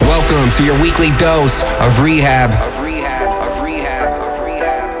Welcome to your weekly dose of rehab.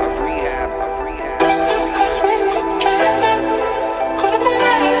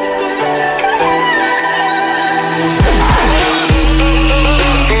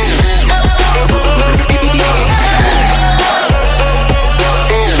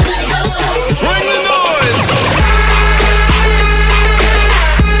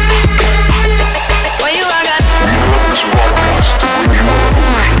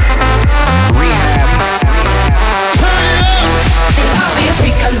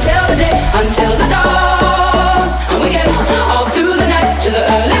 Until the dawn, and we can all through the night to the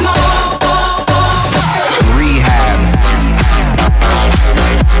early morn. Rehab.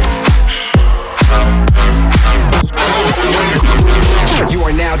 You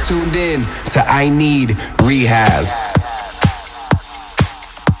are now tuned in to I Need Rehab.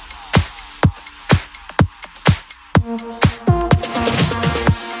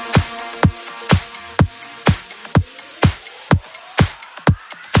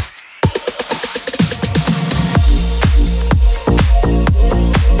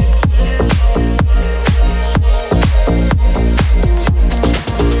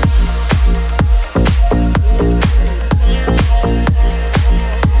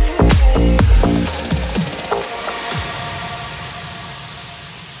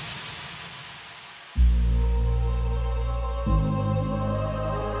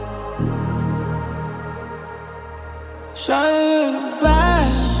 Shining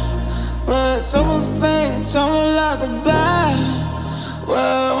bright, but someone faint, someone like a bat.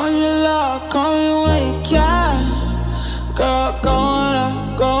 Well, when you love, call me when you can. Girl, going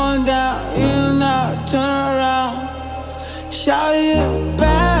up, going down, in and out, turn around. Shout you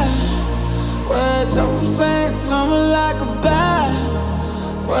back, well, someone faint, someone like a bat.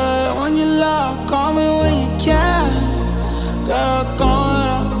 Well, when you love, call me when you can. Girl, going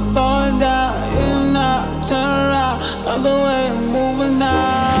up, going down, in and out, turn around. Love the way you're moving now.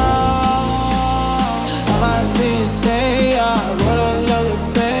 I might be insane, yeah, but I love the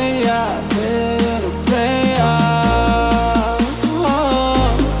pain, yeah. Feel the pain, yeah. Oh,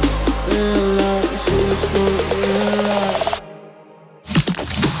 real love, she's for real love.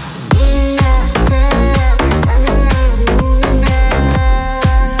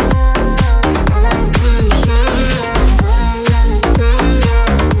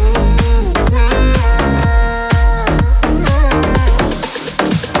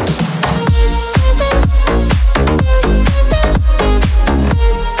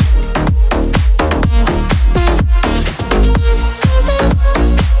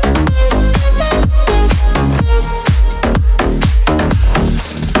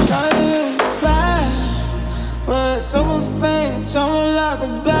 Someone faint, someone like a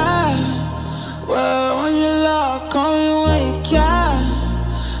bat. Well, when you love, call me when you can.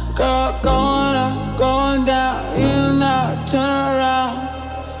 Girl, going up, going down, in and out, turn around.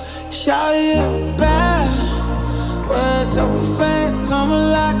 Shout you back. Well, someone faint, someone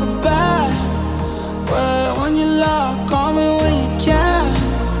like a bat. Well, when you love, call me when you can.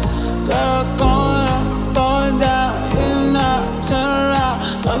 Girl, going up, going down, in and out, turn around.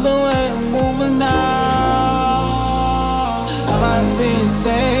 Love the way you're moving now.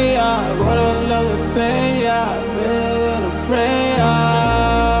 Say, yeah, but I love the pain, yeah, feel the pain,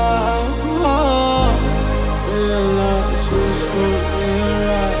 yeah. Oh, real love, she's for real,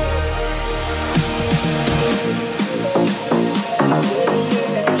 right.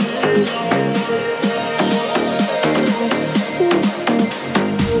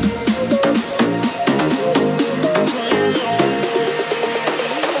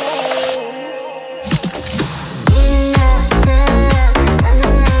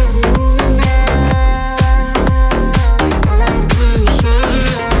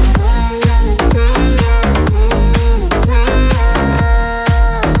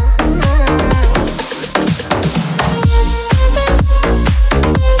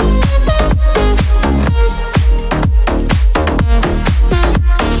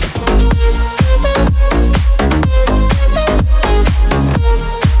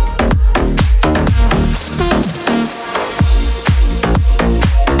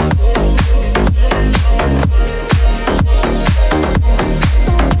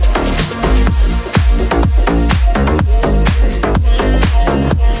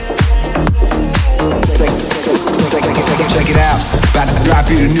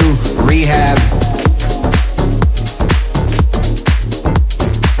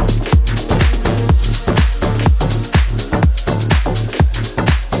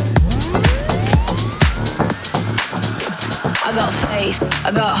 faith,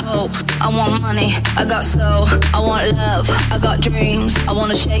 I got hopes, I want money, I got soul, I want love, I got dreams, I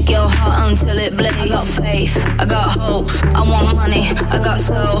wanna shake your heart until it bleeds. I got faith, I got hopes, I want money, I got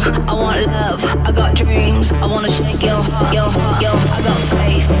soul, I want love, I got dreams, I wanna shake your heart, your heart, your heart. I got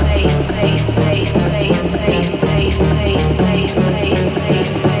faith, faith, faith, faith, faith, faith, faith, faith, faith, faith, faith,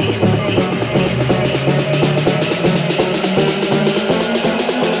 faith, faith, faith, faith, faith.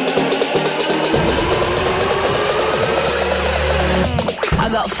 I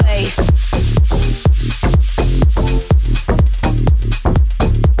got faith.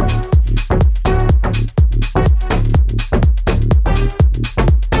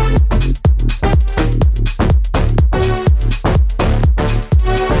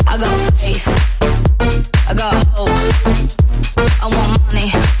 I got faith. I got hopes. I want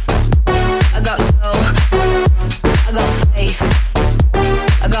money. I got soul. I got faith.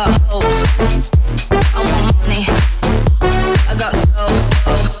 I got hopes. I want money. I got soul.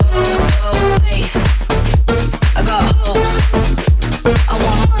 Faith. I got hopes. I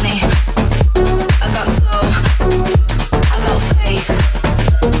want money. I got soul. I got faith.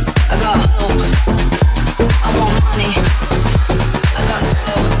 I got hopes. I want money. I got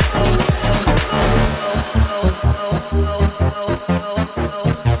soul.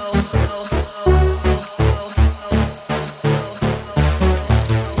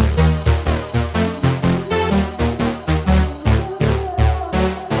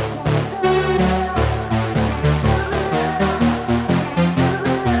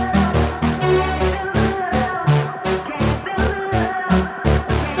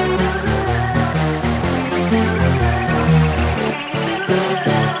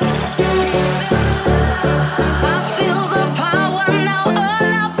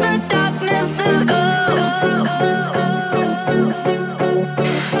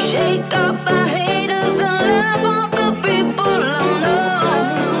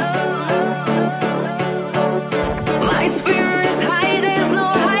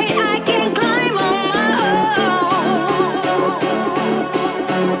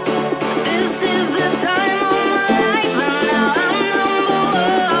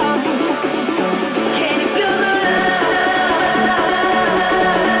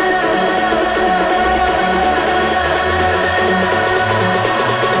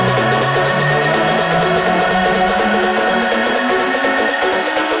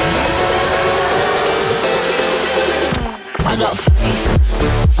 I got faith.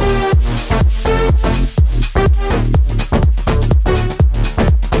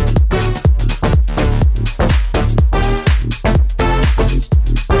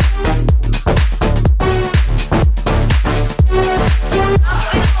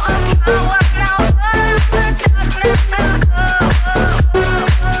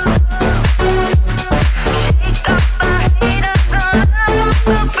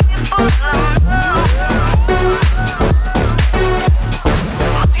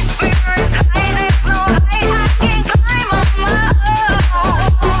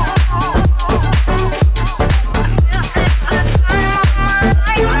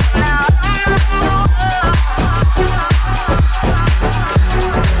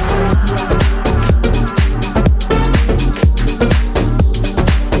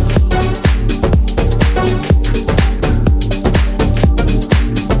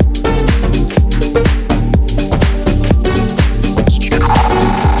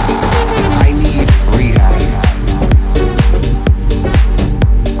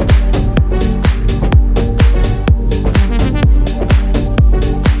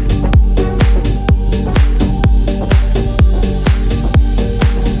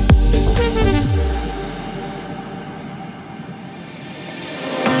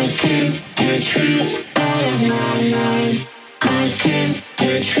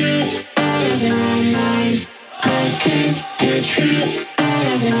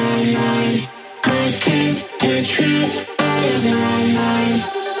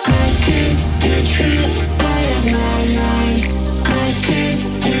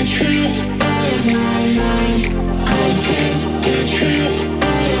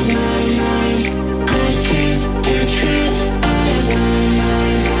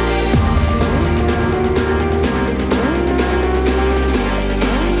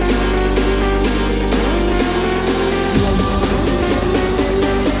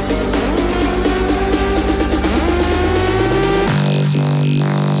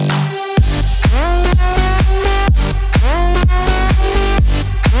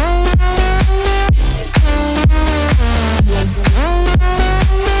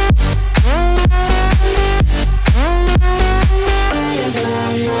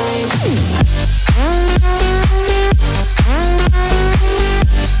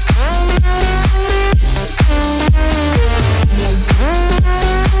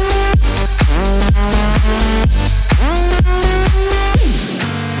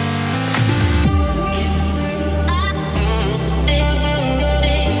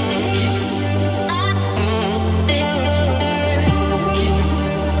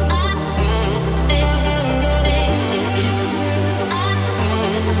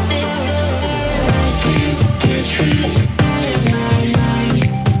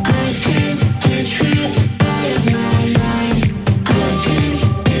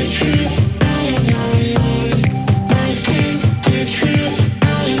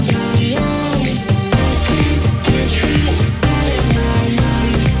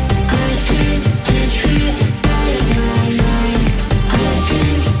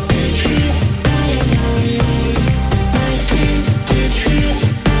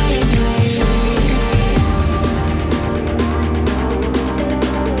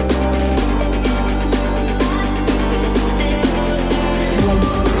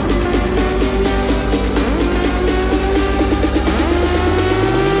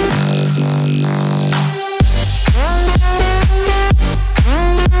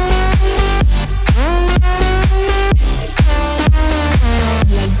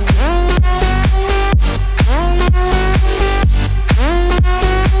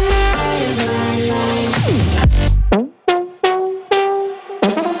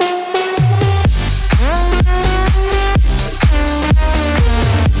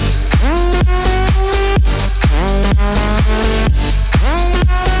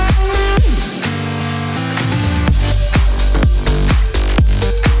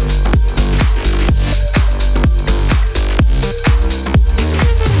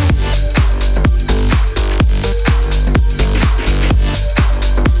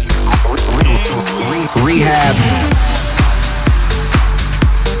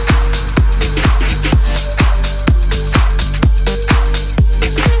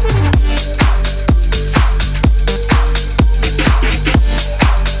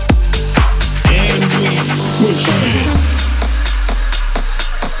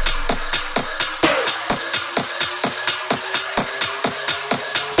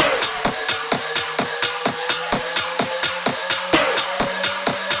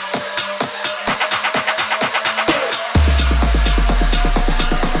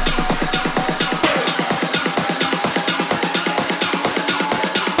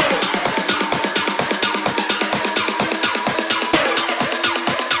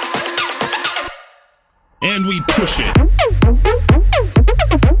 we push it.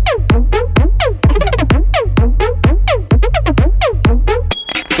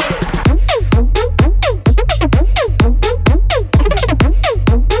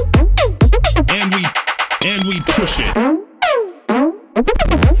 And we push it.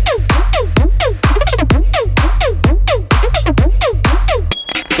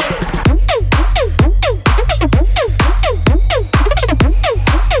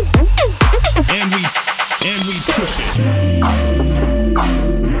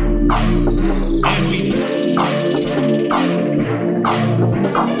 And we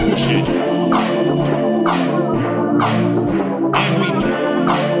push it. And we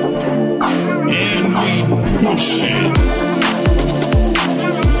push it.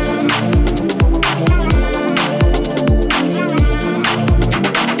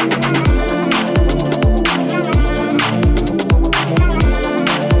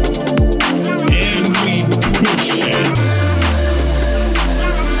 And we push it.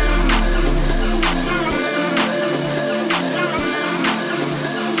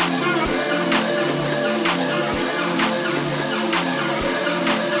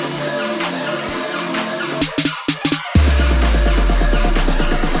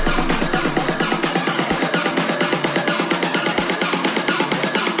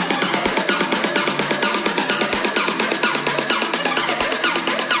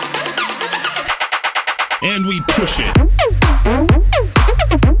 And we push it.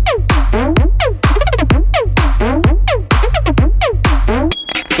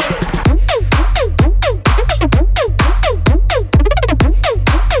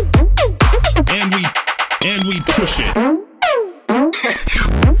 And we push it.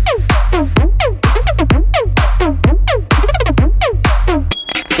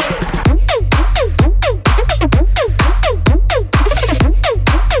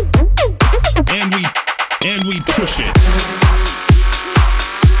 And we push it.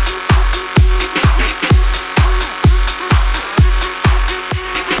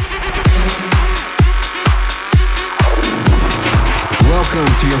 Welcome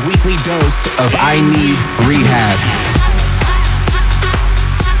to your weekly dose of I Need Rehab.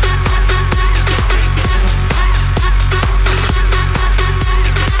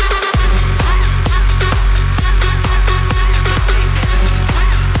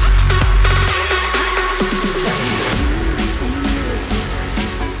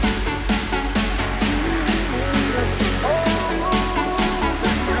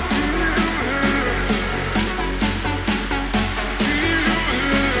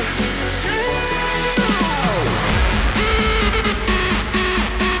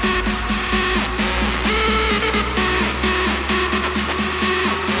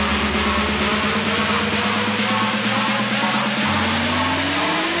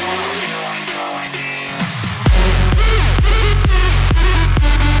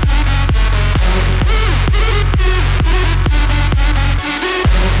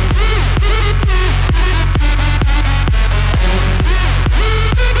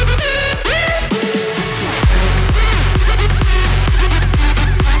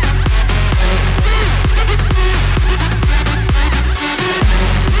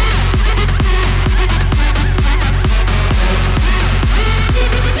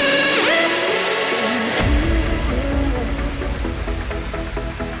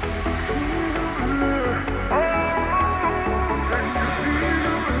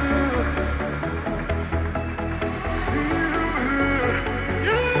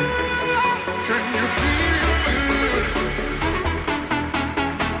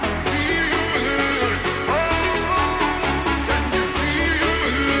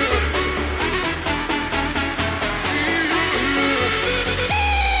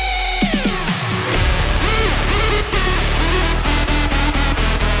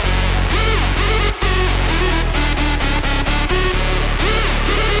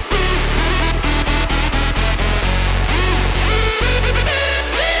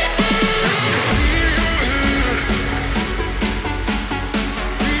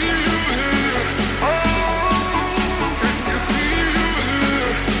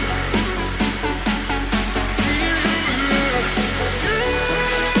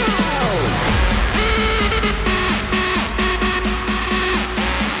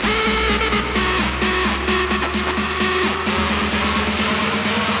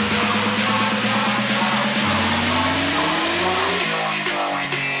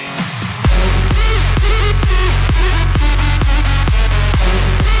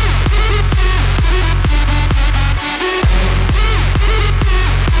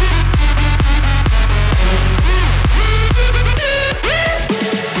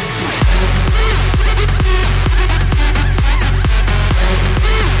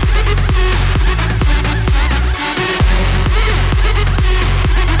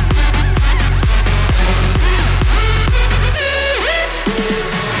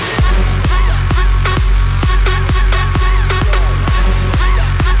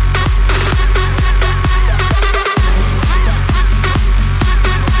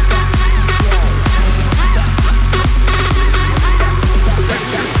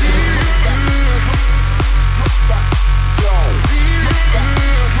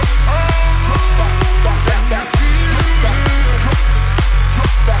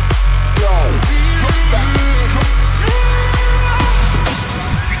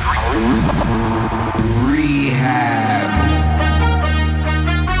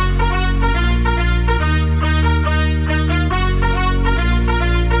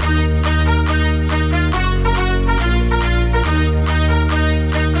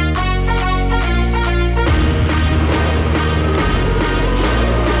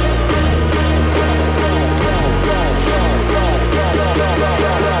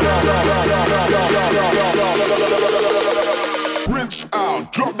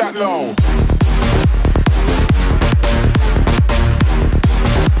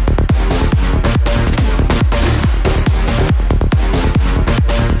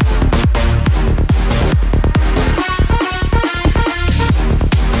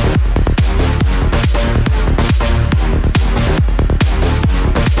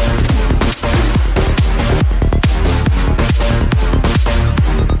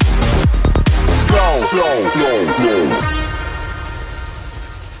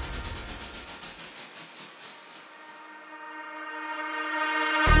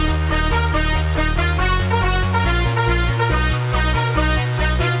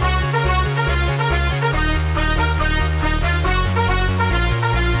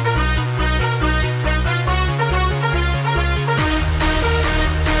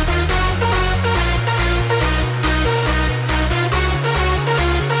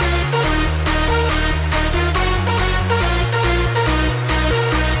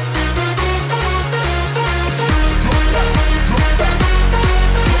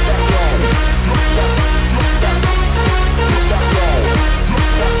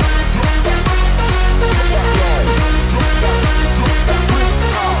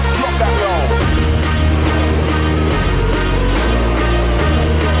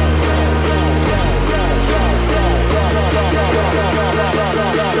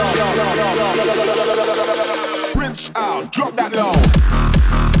 Drop that low.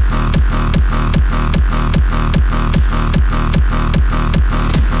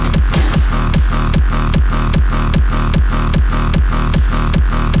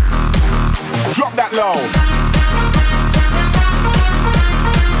 Drop that low.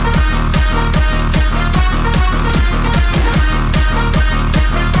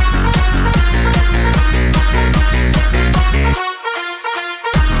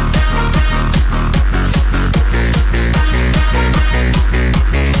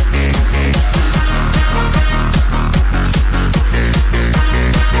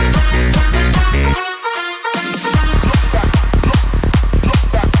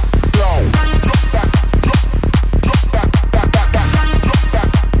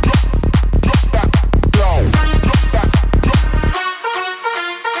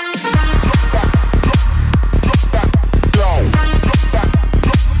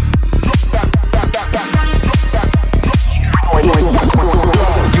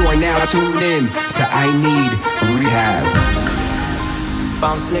 Tuned in to I Need Rehab.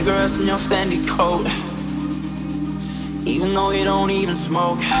 Found cigarettes in your Fendi coat, even though you don't even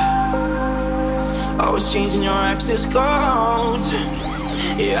smoke. Always changing your access codes.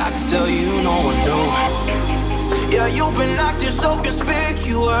 Yeah, I can tell you no one knew. Yeah, you've been acting so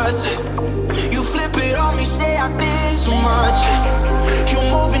conspicuous. You flip it on me, say I think too much. You're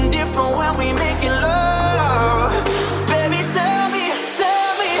moving different when we making love. Baby, tell me.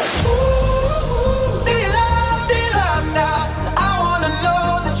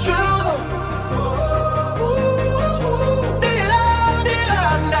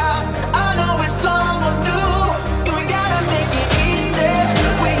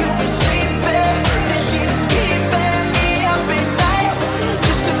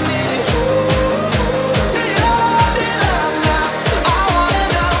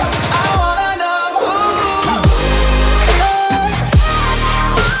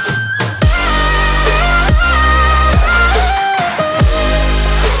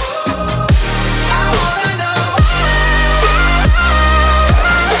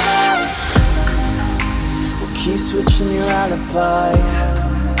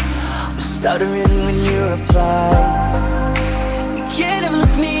 Stuttering when you reply. You can't even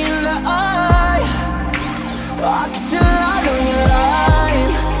look me in the eye. I can tell I know you're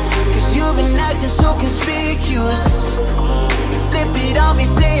lying, 'cause you've been acting so conspicuous. You flip it on me,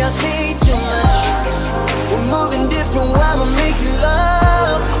 say I think too much. We're moving different while we're making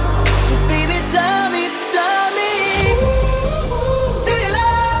love. So baby, tell me, do you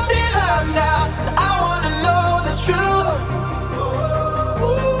love now? I wanna know the truth.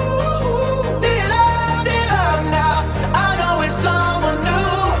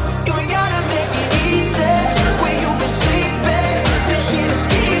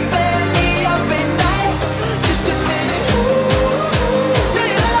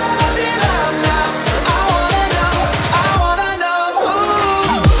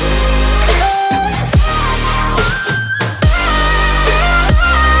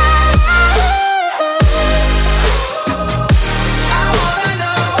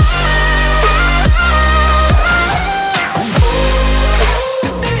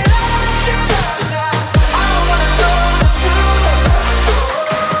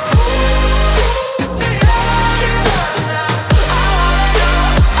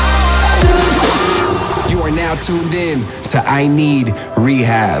 Tuned in to I Need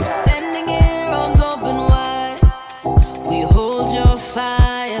Rehab. Standing here, arms open wide, we hold your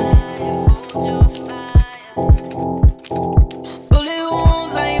fire. Bullet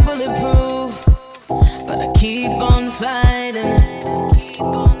wounds ain't bulletproof, but I keep on fighting.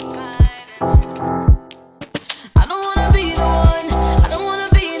 I don't wanna be the one, I don't wanna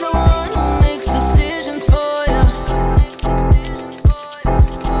be the one who makes decisions for you.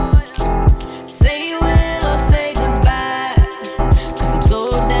 Say you will or say goodbye, 'cause I'm so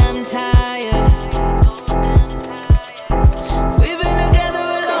damn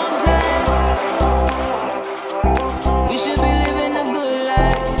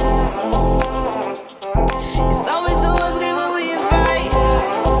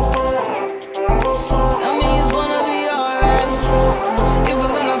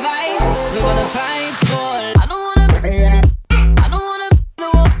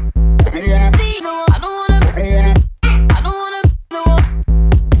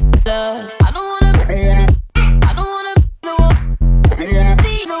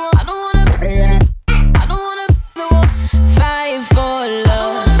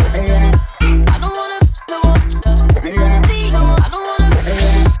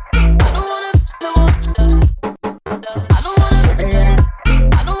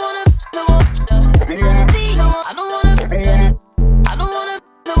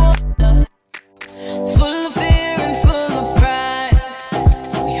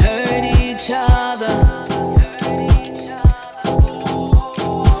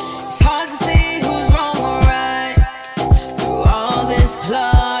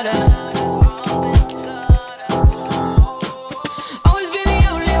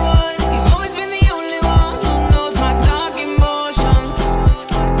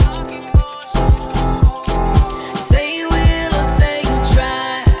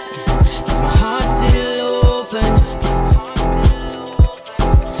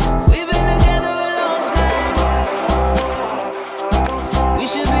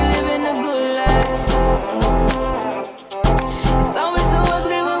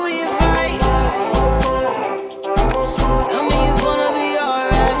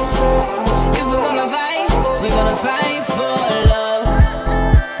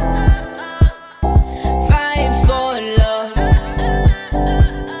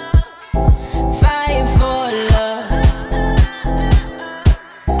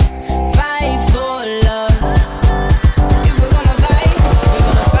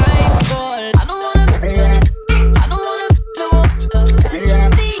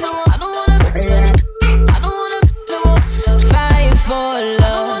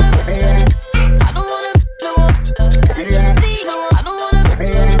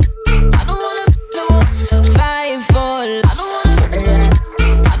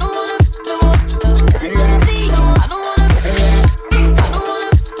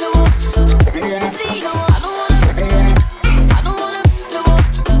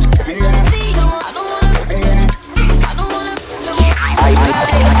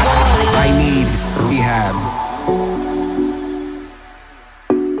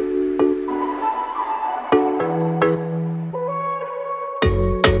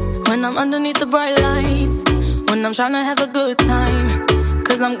when I'm underneath the bright lights, when I'm trying to have a good time.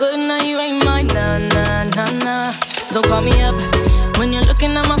 Cause I'm good now, you ain't mine, nah, nah, nah, nah. Don't call me up when you're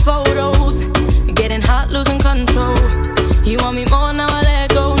looking at my photos, getting hot, losing control. You want me more, now I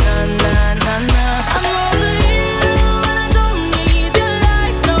let go, nah, nah, nah, nah. I'm over you and I don't need your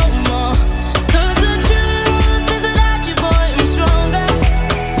lies no more. Cause the truth is without you, boy, I'm stronger.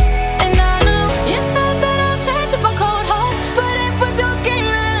 And I know you said that I'll change up a cold heart, but it was your game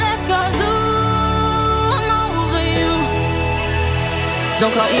that last, cause ooh, I'm over you.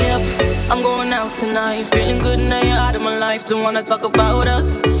 Don't call me up, I'm going out tonight. Feeling good now you're out of my life. Don't wanna talk about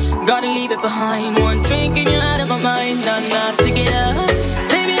us, gotta leave it behind. One drink and you're out of my mind. Nah, nah, to get up.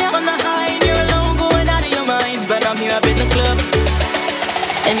 Baby, I'm on the high and you're alone, going out of your mind. But I'm here up in the club,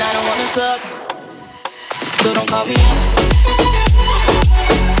 and I don't wanna talk, so don't call me up.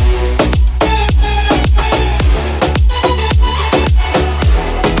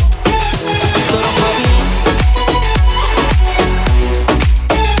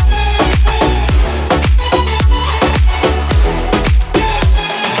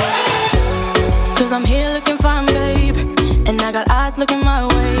 I'm here looking fine, babe, and I got eyes looking my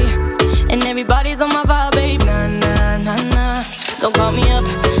way, and everybody's on my vibe, babe. Nah, nah, nah, nah. Don't call me up.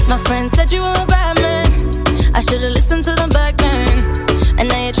 My friend said you were a bad man. I should've listened to them back then, and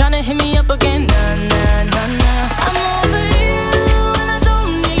now you're trying to hit me up again. Nah, nah, nah, nah. I'm over you and I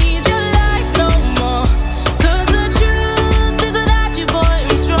don't need your lies no more. Cause the truth is without you, boy,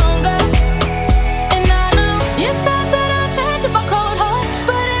 I'm stronger. And I know you said that I'll change up a cold heart,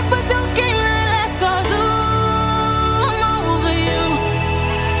 but it was your game that last, cause ooh, I'm over you.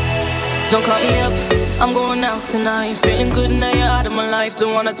 Don't call me up, I'm going out tonight. Feeling good now you're out of my life.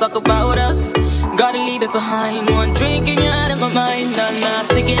 Don't wanna talk about us, gotta leave it behind. One drink and you're out of my mind. Nah, nah,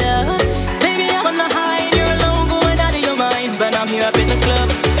 to get up. Baby, I'm on the high and you're alone, going out of your mind. But I'm here up in the club,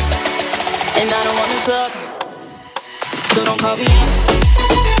 and I don't wanna talk, so don't call me up.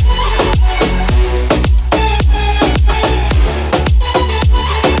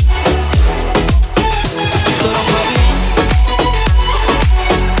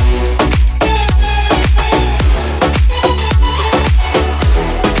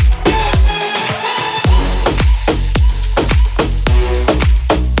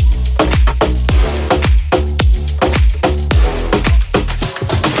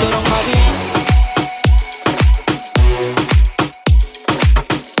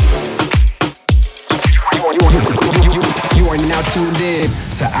 Tuned in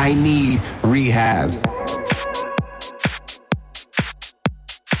to I Need Rehab.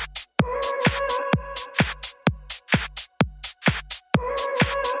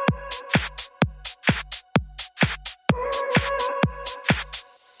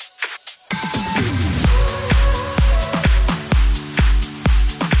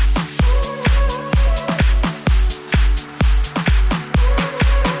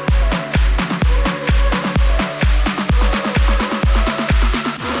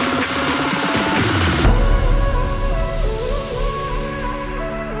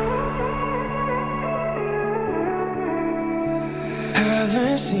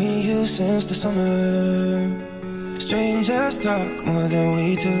 Since the summer, strangers talk more than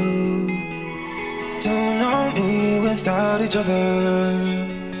we do. Don't know me without each other.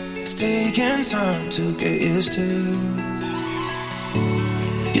 It's taking time to get used to.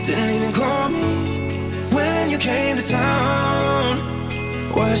 You didn't even call me when you came to town.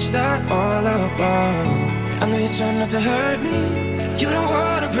 What's that all about? I know you're trying not to hurt me. You don't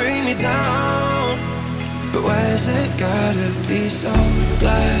wanna bring me down, but why's it gotta be so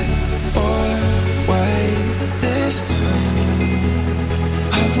black or white this time?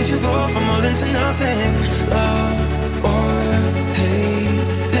 How could you go from all into nothing? Love or hate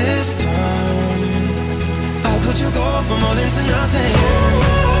this time? How could you go from all into nothing?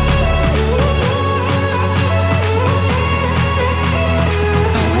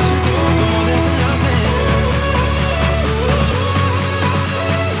 How could you go from all into nothing?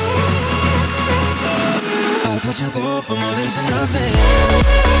 How could you go from all into nothing?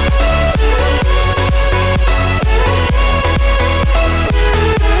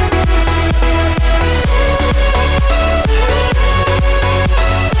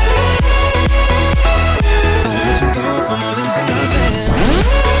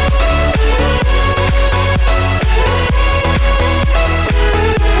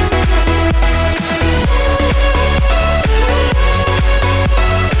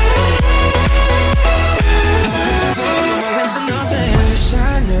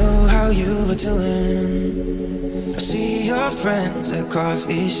 Friends at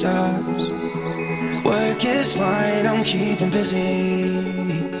coffee shops. Work is it's fine, I'm keeping busy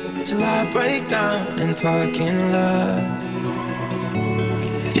till I break down in parking lots.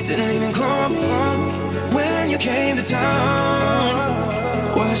 You didn't even call me when you came to town.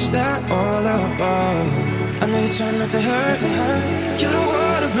 What's that all about? I know you're trying not to hurt. You don't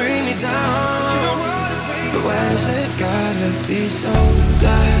wanna bring me down, but why's it gotta be so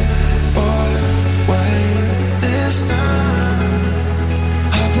black or white this time?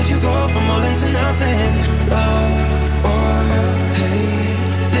 How could you go from all into nothing? Love or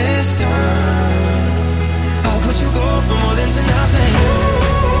hate this time? How could you go from all into nothing?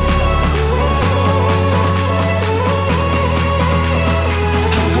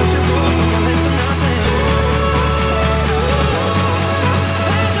 How could you go from all into nothing?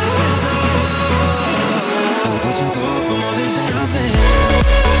 How could you go from all into nothing?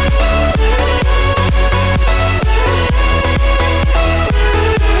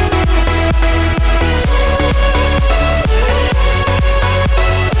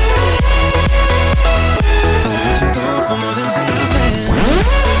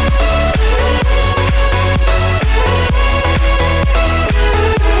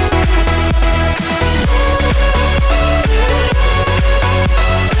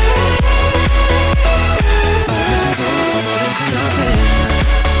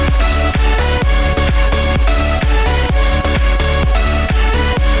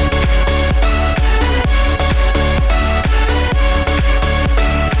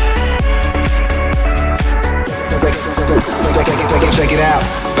 Check it out,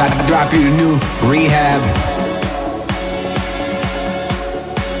 about to drop you the new Rehab.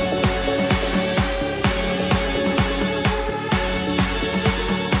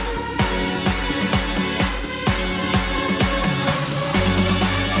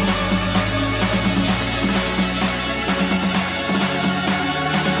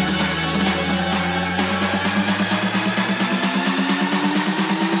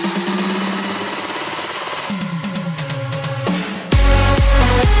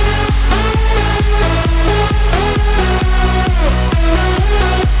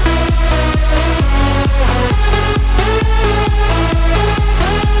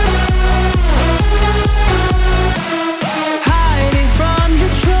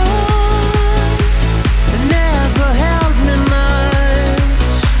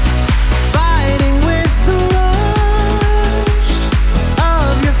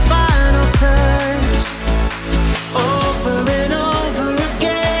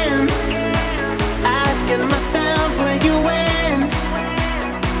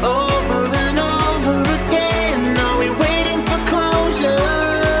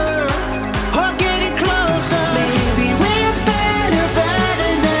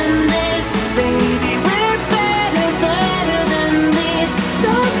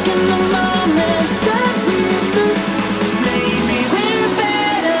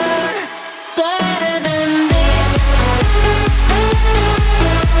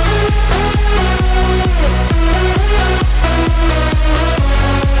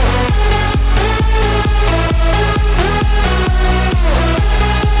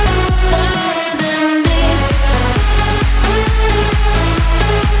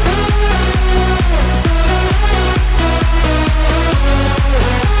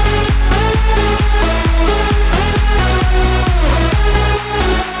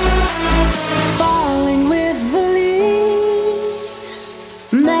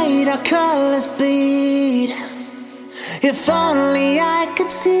 If only I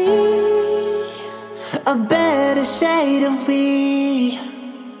could see a better shade of me.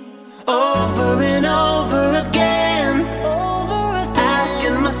 Over and over again,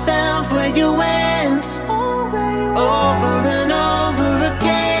 asking myself where you went. Over and over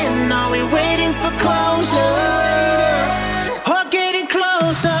again, are we waiting for closure or getting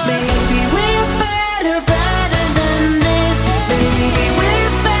closer? Maybe we're better than this. Maybe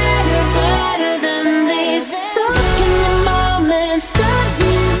we're better than this. Stuck in the moments that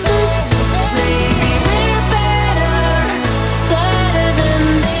we missed. Maybe we're better than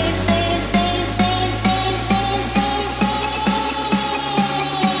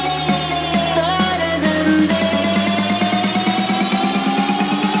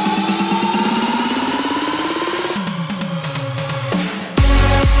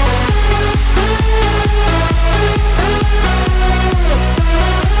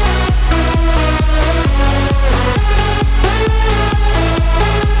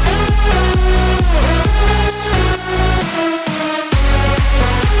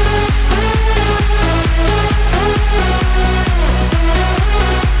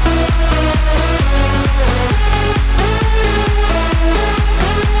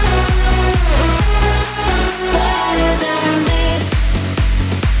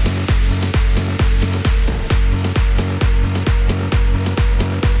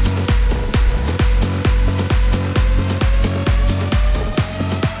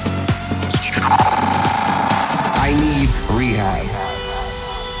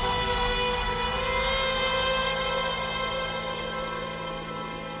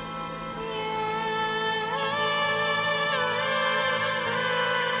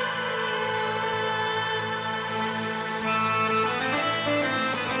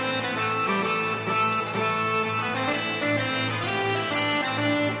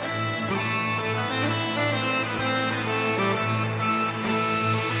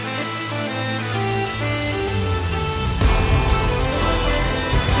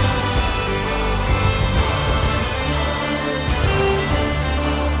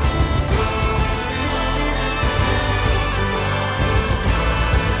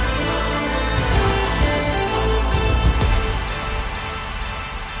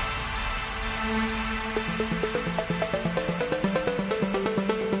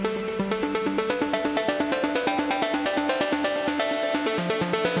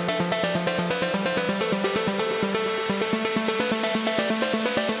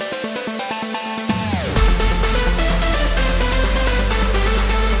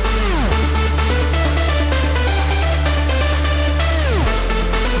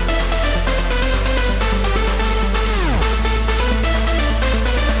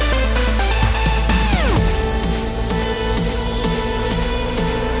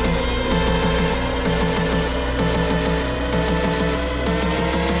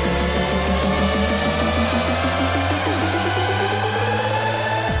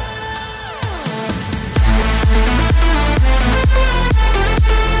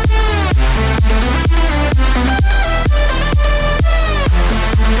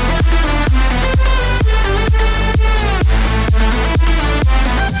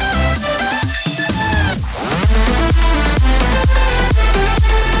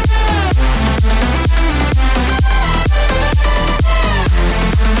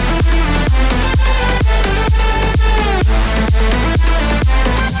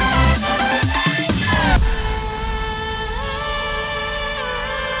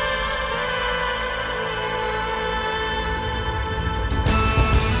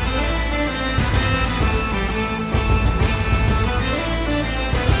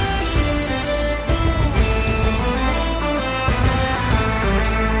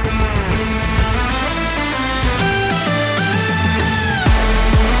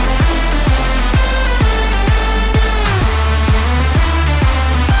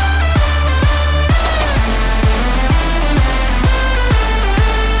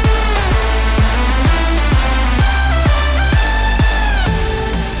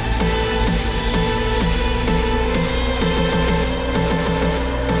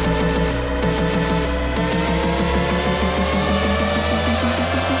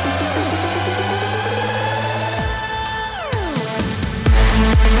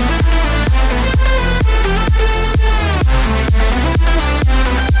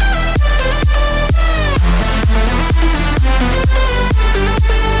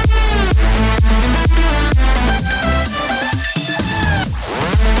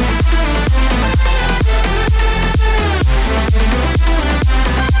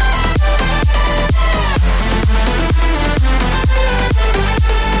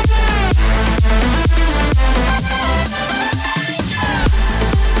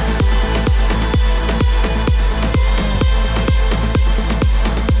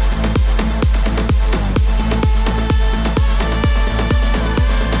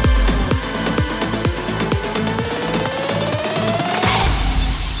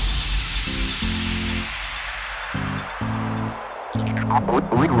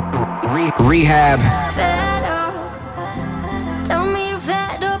Rehab. Fed up. Tell me you're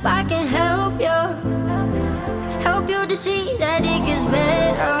fed up, I can help you. Help you to see that it gets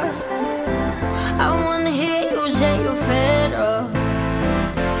better. I wanna hear you say you're fed up,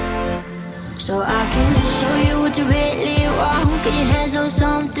 so I can show you what you really want. Get your hands on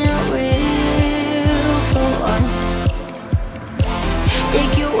something real for once.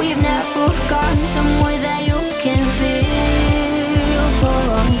 Take you we've never gone somewhere that you can feel for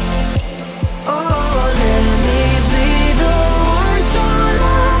once. Oh, let me be the one to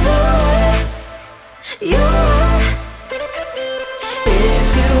love you. You are. If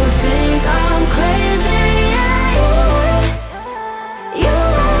you think I'm crazy, yeah, you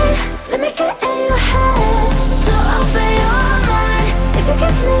are. Let me get in your head to open your mind. If you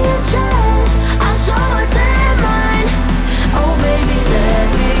give me a chance, I'll show what's in mine. Oh baby, let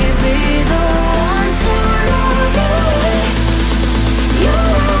me be the one to love you. You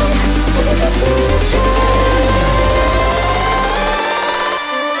are. Let me give me a chance.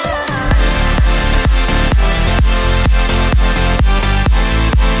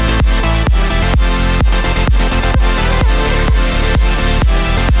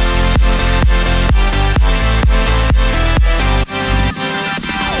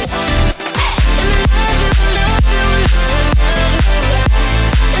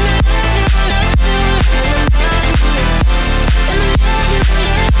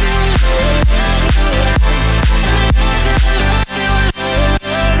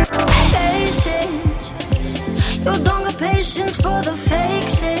 You don't got patience for the fake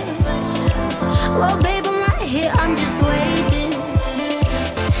shit. Well, babe, I'm right here, I'm just waiting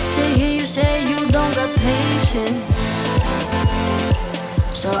to hear you say you don't got patience,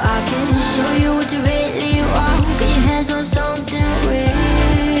 so I can show you what you really want. Get your hands on something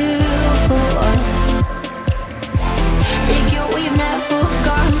real for us. Take you we've never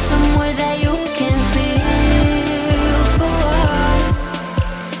gone somewhere that you can feel.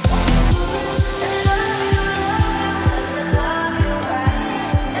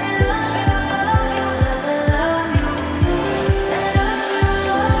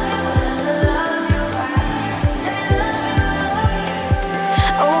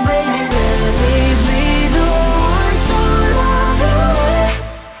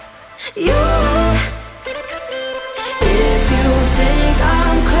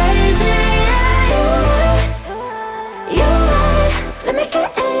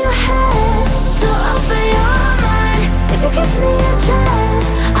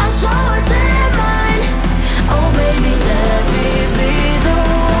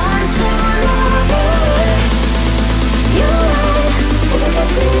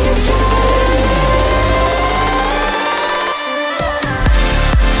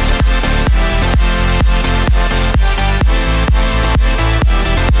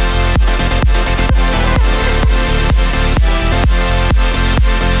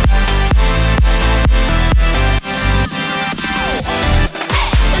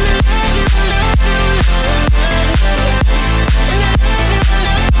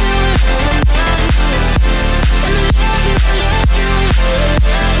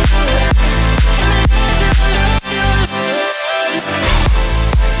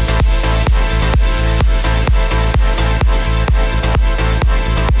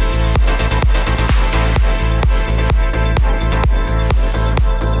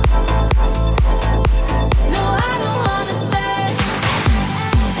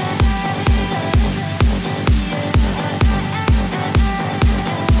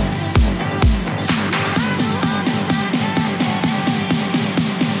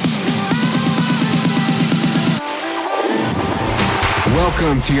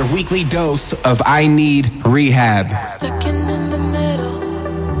 Welcome to your weekly dose of I Need Rehab. Stuck in the middle,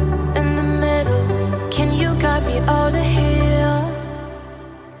 in the middle. Can you guide me out of here?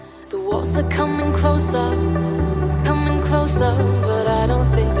 The walls are coming closer, but I don't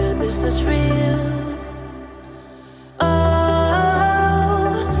think that this is real.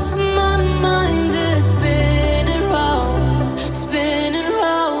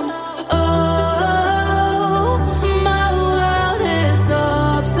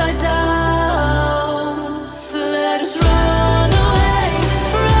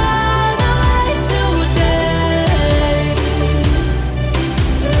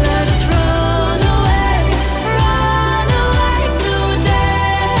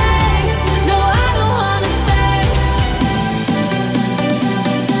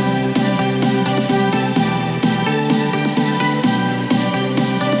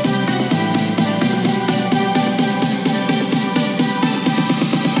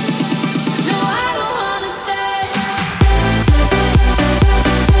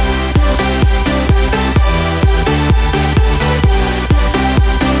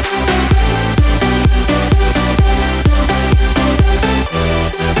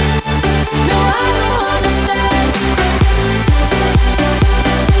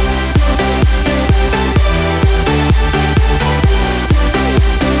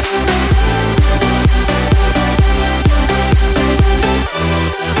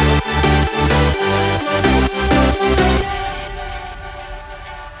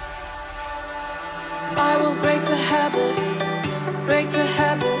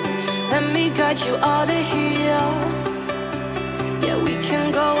 You out of here. Yeah, we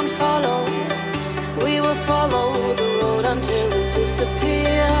can go and follow. We will follow the road until it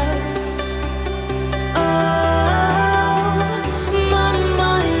disappears. Oh, my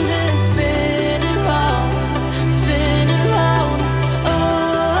mind is spinning round, spinning round.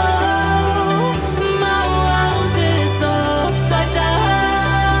 Oh, my world is upside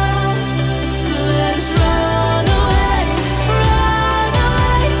down. Let us run away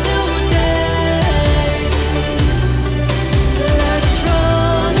today. Let us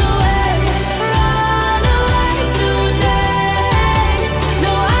run away today.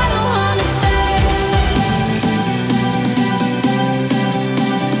 No, I don't wanna stay.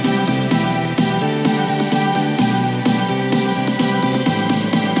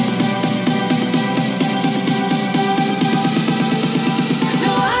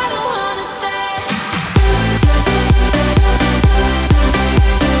 No, I don't wanna stay.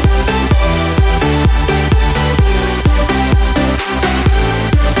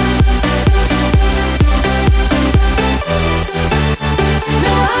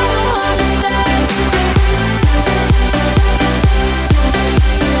 No, I don't wanna stay.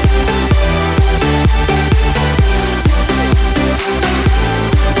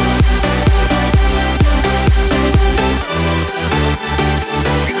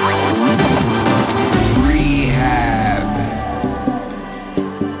 Rehab.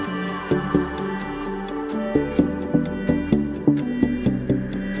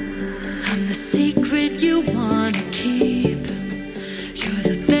 I'm the secret you wanna keep. You're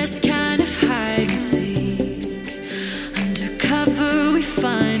the best kind of hide and seek. Undercover we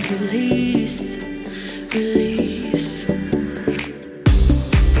find release, release.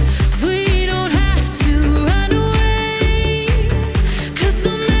 We don't have to run away, 'cause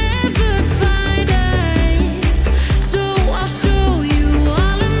they'll never find us. So I'll show you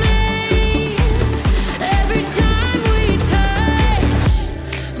all of me. Every time we touch,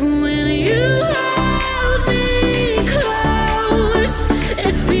 when you hold me close,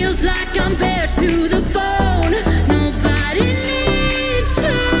 it feels like I'm bare to the bone. Nobody needs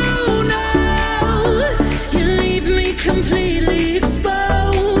to know. You leave me completely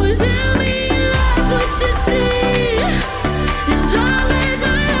exposed. Tell me you love what you see, and darling,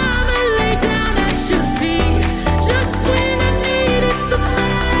 my armor lay down at your feet. Just when I need it the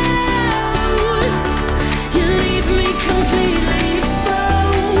most, you leave me completely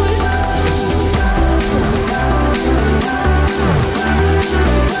exposed.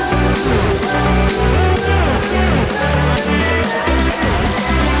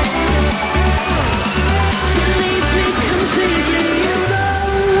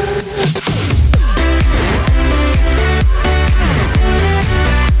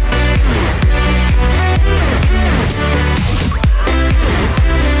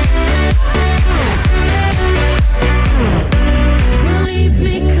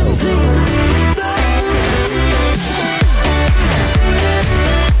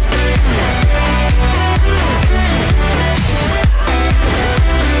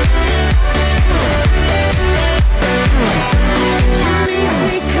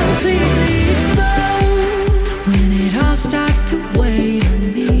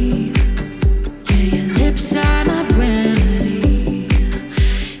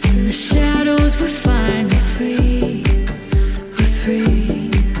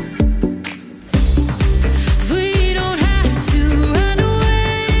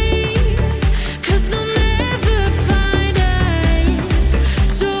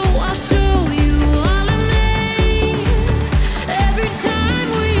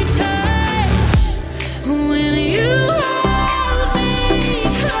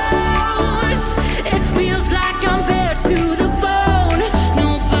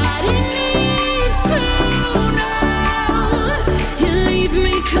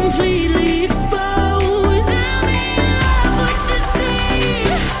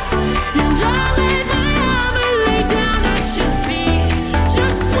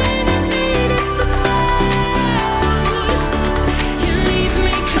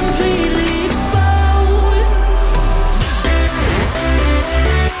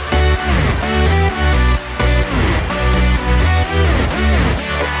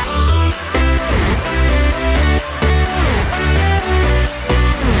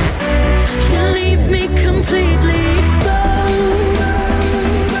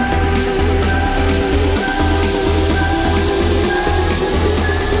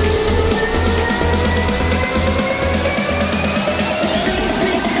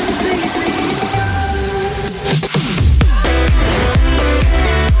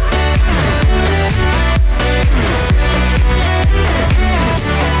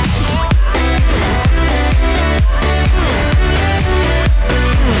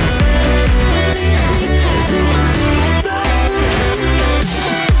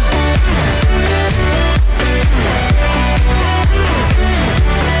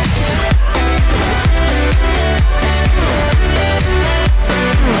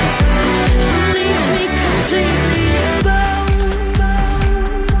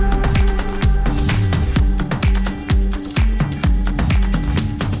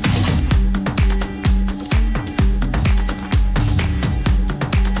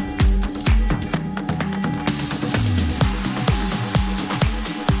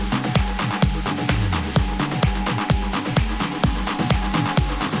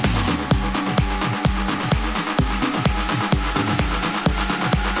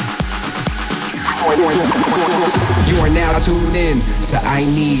 tuned in to I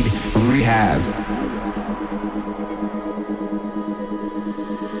Need Rehab.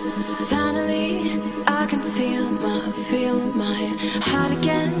 Finally, I can feel my heart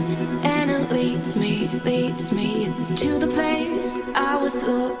again, and it leads me to the place I was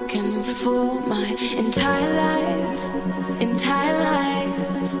looking for my entire life.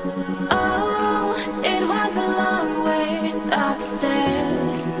 Oh, it was a long way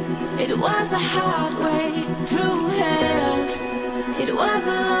upstairs. It was a hard way through hell. It was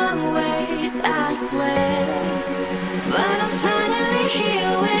a long way, I swear. But I'm finally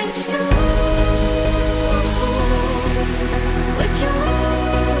here with you. With you.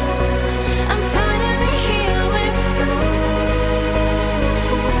 I'm finally here with you.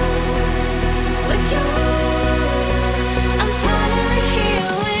 With you. I'm finally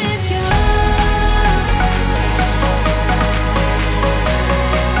here with you.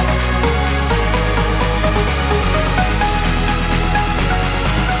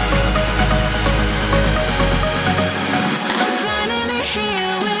 I'm finally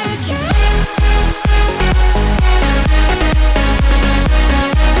here with you.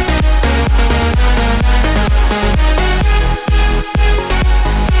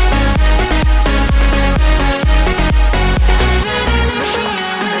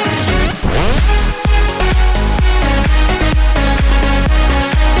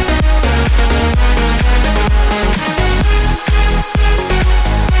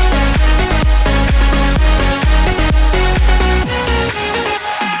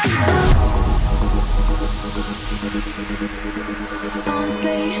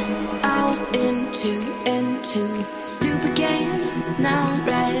 Honestly, I was into stupid games. Now I'm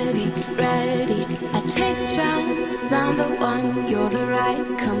ready. I take the chance, I'm the one, you're the right.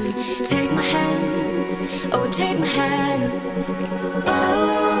 Come, take my hand, oh, take my hand.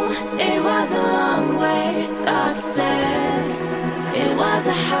 Oh, it was a long way upstairs. It was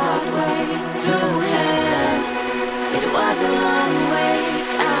a hard way through hell. It was a long way,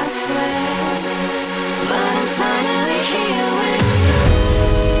 I swear. But I'm finally here with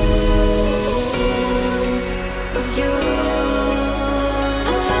you.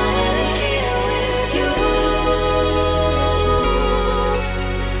 I'm finally here with you.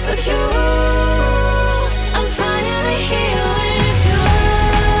 With you. I'm finally here with you.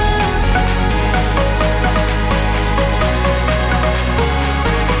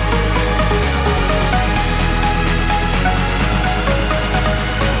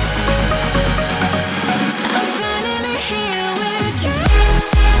 I'm finally here with you.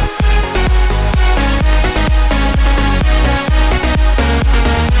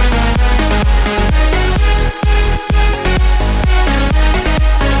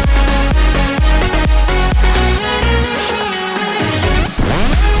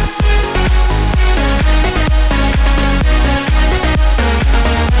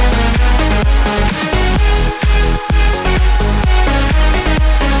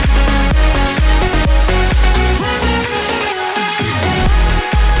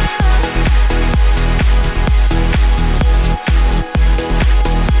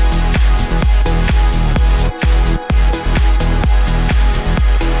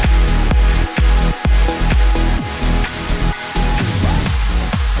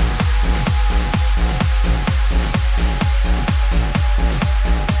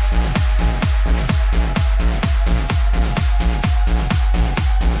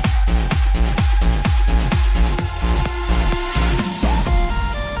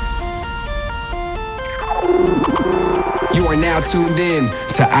 You are now tuned in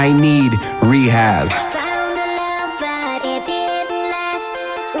to I Need Rehab. Found a love, but it didn't last.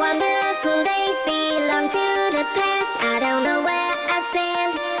 Wonderful days belong to the past. I don't know where I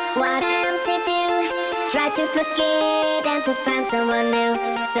stand, what I'm to do. Try to forget and to find someone new.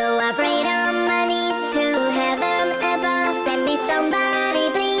 So I prayed on my knees to heaven above. Send me somebody,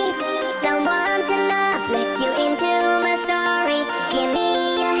 please, someone to love. Let you into my story. Give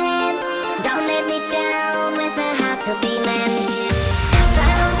me your hand, don't let me down with a heart to be man.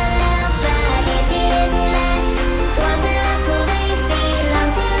 Found a love, but it didn't last. Wonderful days belong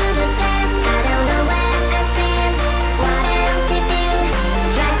to the past. I don't know where I stand, what I'm to do.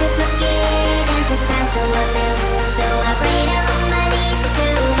 Try to forget and to find someone new. So I prayed on my knees to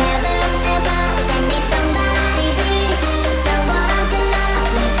heaven above. Send me somebody, please, someone to love.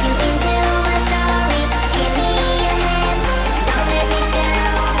 Let you into my story. Give me your hand, don't let me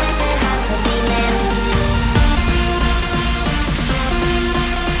down with a heart to be man.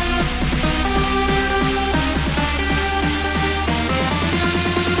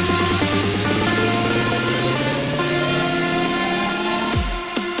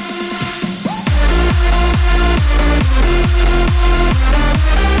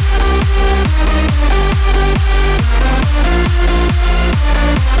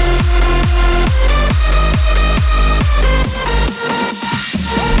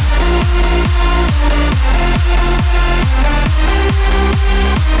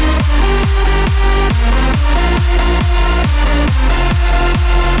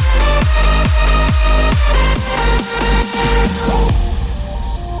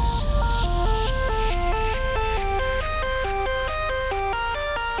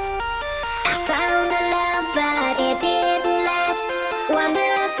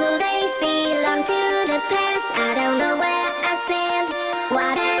 the past. I don't know where I stand,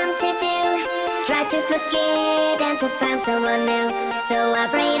 what I'm to do. Try to forget and to find someone new. So I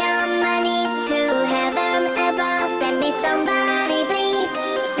break